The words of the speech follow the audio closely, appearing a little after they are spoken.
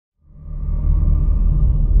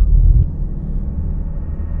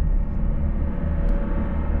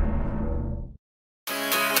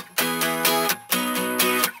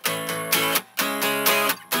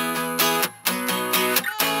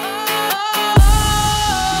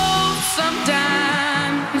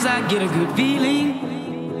get a good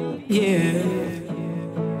feeling, yeah.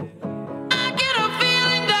 I get a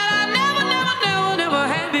feeling that I never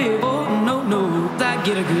had before. No, I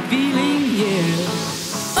get a good feeling,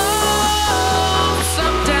 yeah. Oh,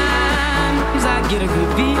 sometimes I get a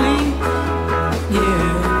good feeling,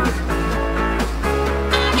 yeah.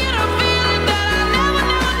 I get a feeling that I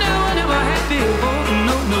never had before.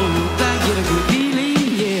 No, I get a good feeling,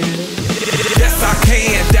 yeah. Yes, I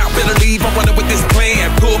can. Doubt, better leave. I'm running with this plan.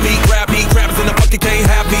 Pull me, grab us in the bucket, can't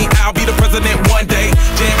have me. I'll be the president one day.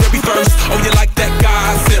 January 1st. Oh, you like that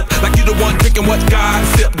gossip? Like you the one drinking what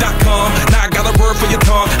gossip.com. Now I got a word for your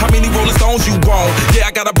tongue. How many Rolling Stones you want? Yeah,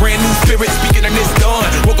 I got a brand new spirit speaking and it's done.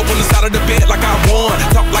 Woke up on the side of the bed like I won.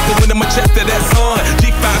 Talk like the wind in my chest to that sun.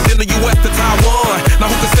 G5 in the US to Taiwan. Now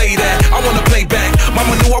who can say that? I wanna play back.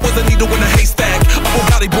 Mama knew I was a needle in a haystack. I'm a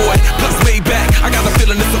body boy, plus made back. I got a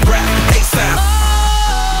feeling it's a rap. ASAP.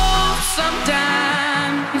 Oh,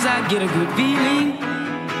 sometimes I get a good feeling,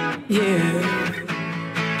 yeah.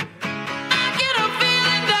 I get a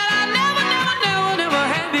feeling that I never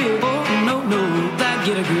had before. No, I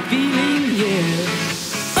get a good feeling, yeah.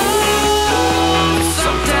 Oh,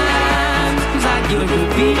 sometimes I get a good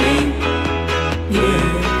feeling, yeah.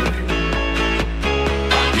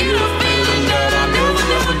 I get a feeling that I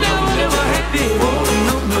never had before.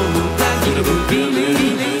 No, I get a good feeling.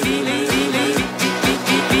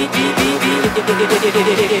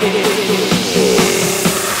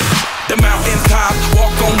 The mountaintop,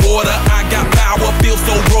 walk on water, I got power, feel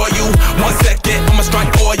so royal. 1 second, I'ma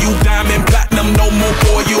strike for you. Diamond, platinum, no more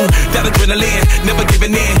for you. That adrenaline, never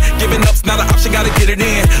giving in. Giving up's not an option, gotta get it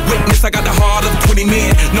in. Witness, I got the heart of 20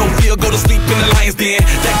 men. No fear, go to sleep in the lion's den.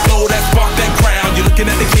 That glow, that spark, that crown. You're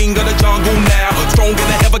looking at the king of the jungle now. Stronger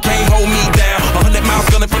than ever, can't hold me down. 100 miles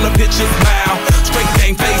gunning from the pitcher's mouth. Straight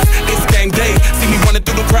game face, it's game day. See me running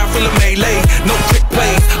through the crowd full of melee. No trick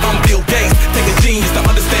plays, I'm Bill Gates. Take a genius to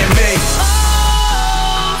understand me.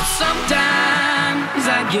 Oh, sometimes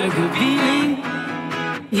I get a good feeling,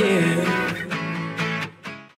 yeah.